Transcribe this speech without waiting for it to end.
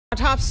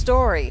top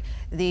story,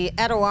 the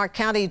Etowah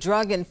County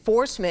Drug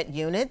Enforcement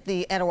Unit,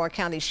 the Etowah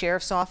County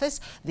Sheriff's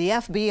Office, the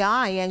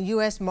F-B-I and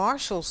U.S.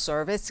 Marshals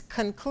Service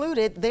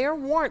concluded their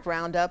warrant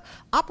roundup,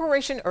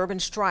 Operation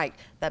Urban Strike,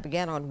 that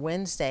began on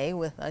Wednesday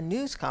with a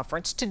news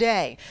conference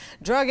today.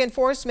 Drug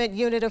Enforcement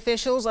Unit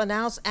officials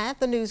announced at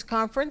the news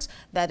conference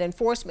that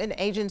enforcement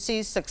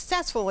agencies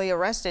successfully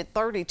arrested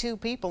 32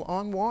 people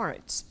on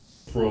warrants.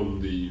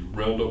 From the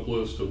roundup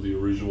list of the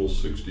original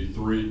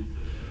 63,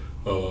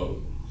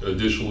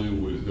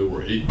 additionally, there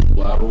were 8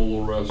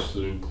 collateral arrests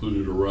that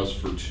included arrests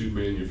for 2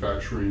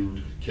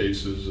 manufacturing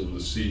cases and the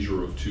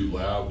seizure of 2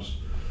 labs,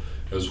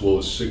 as well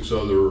as 6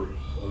 other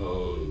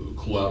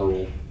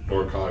collateral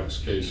narcotics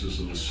cases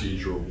and the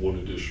seizure of 1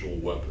 additional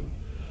weapon.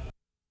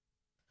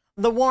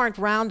 The warrant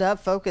roundup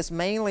focused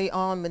mainly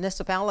on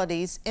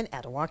municipalities in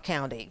Etowah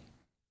County.